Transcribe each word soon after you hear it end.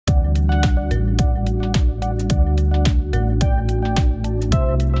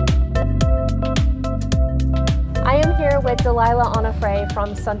Delilah Onofre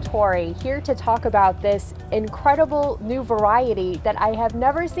from Suntory, here to talk about this incredible new variety that I have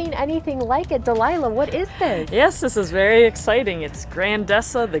never seen anything like it. Delilah, what is this? Yes, this is very exciting. It's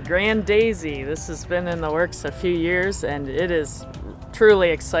Grandessa, the Grandaisy. This has been in the works a few years, and it is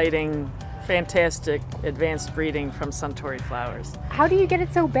truly exciting, fantastic advanced breeding from Suntory Flowers. How do you get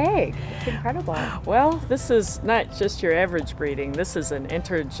it so big? It's incredible. Well, this is not just your average breeding. This is an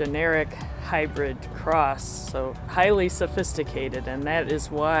intergeneric hybrid cross, so highly sophisticated, and that is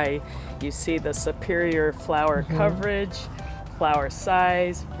why you see the superior flower coverage, flower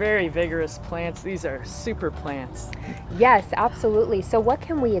size, very vigorous plants. These are super plants. Yes, absolutely. So what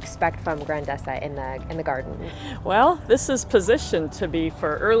can we expect from Grandessa in the garden? Well, this is positioned to be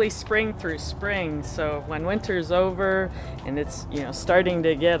for early spring through spring. So when winter's over and it's starting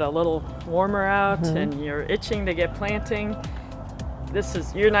to get a little warmer out and you're itching to get planting,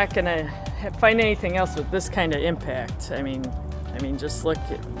 you're not going to find anything else with this kind of impact. I mean, just look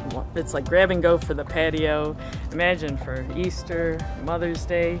at, it's like grab and go for the patio. Imagine for Easter, Mother's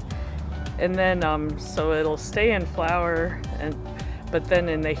Day, and then so it'll stay in flower, but then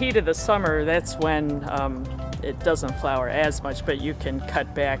in the heat of the summer, that's when it doesn't flower as much, but you can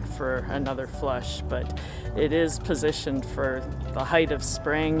cut back for another flush. But it is positioned for the height of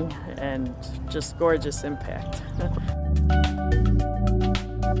spring and just gorgeous impact.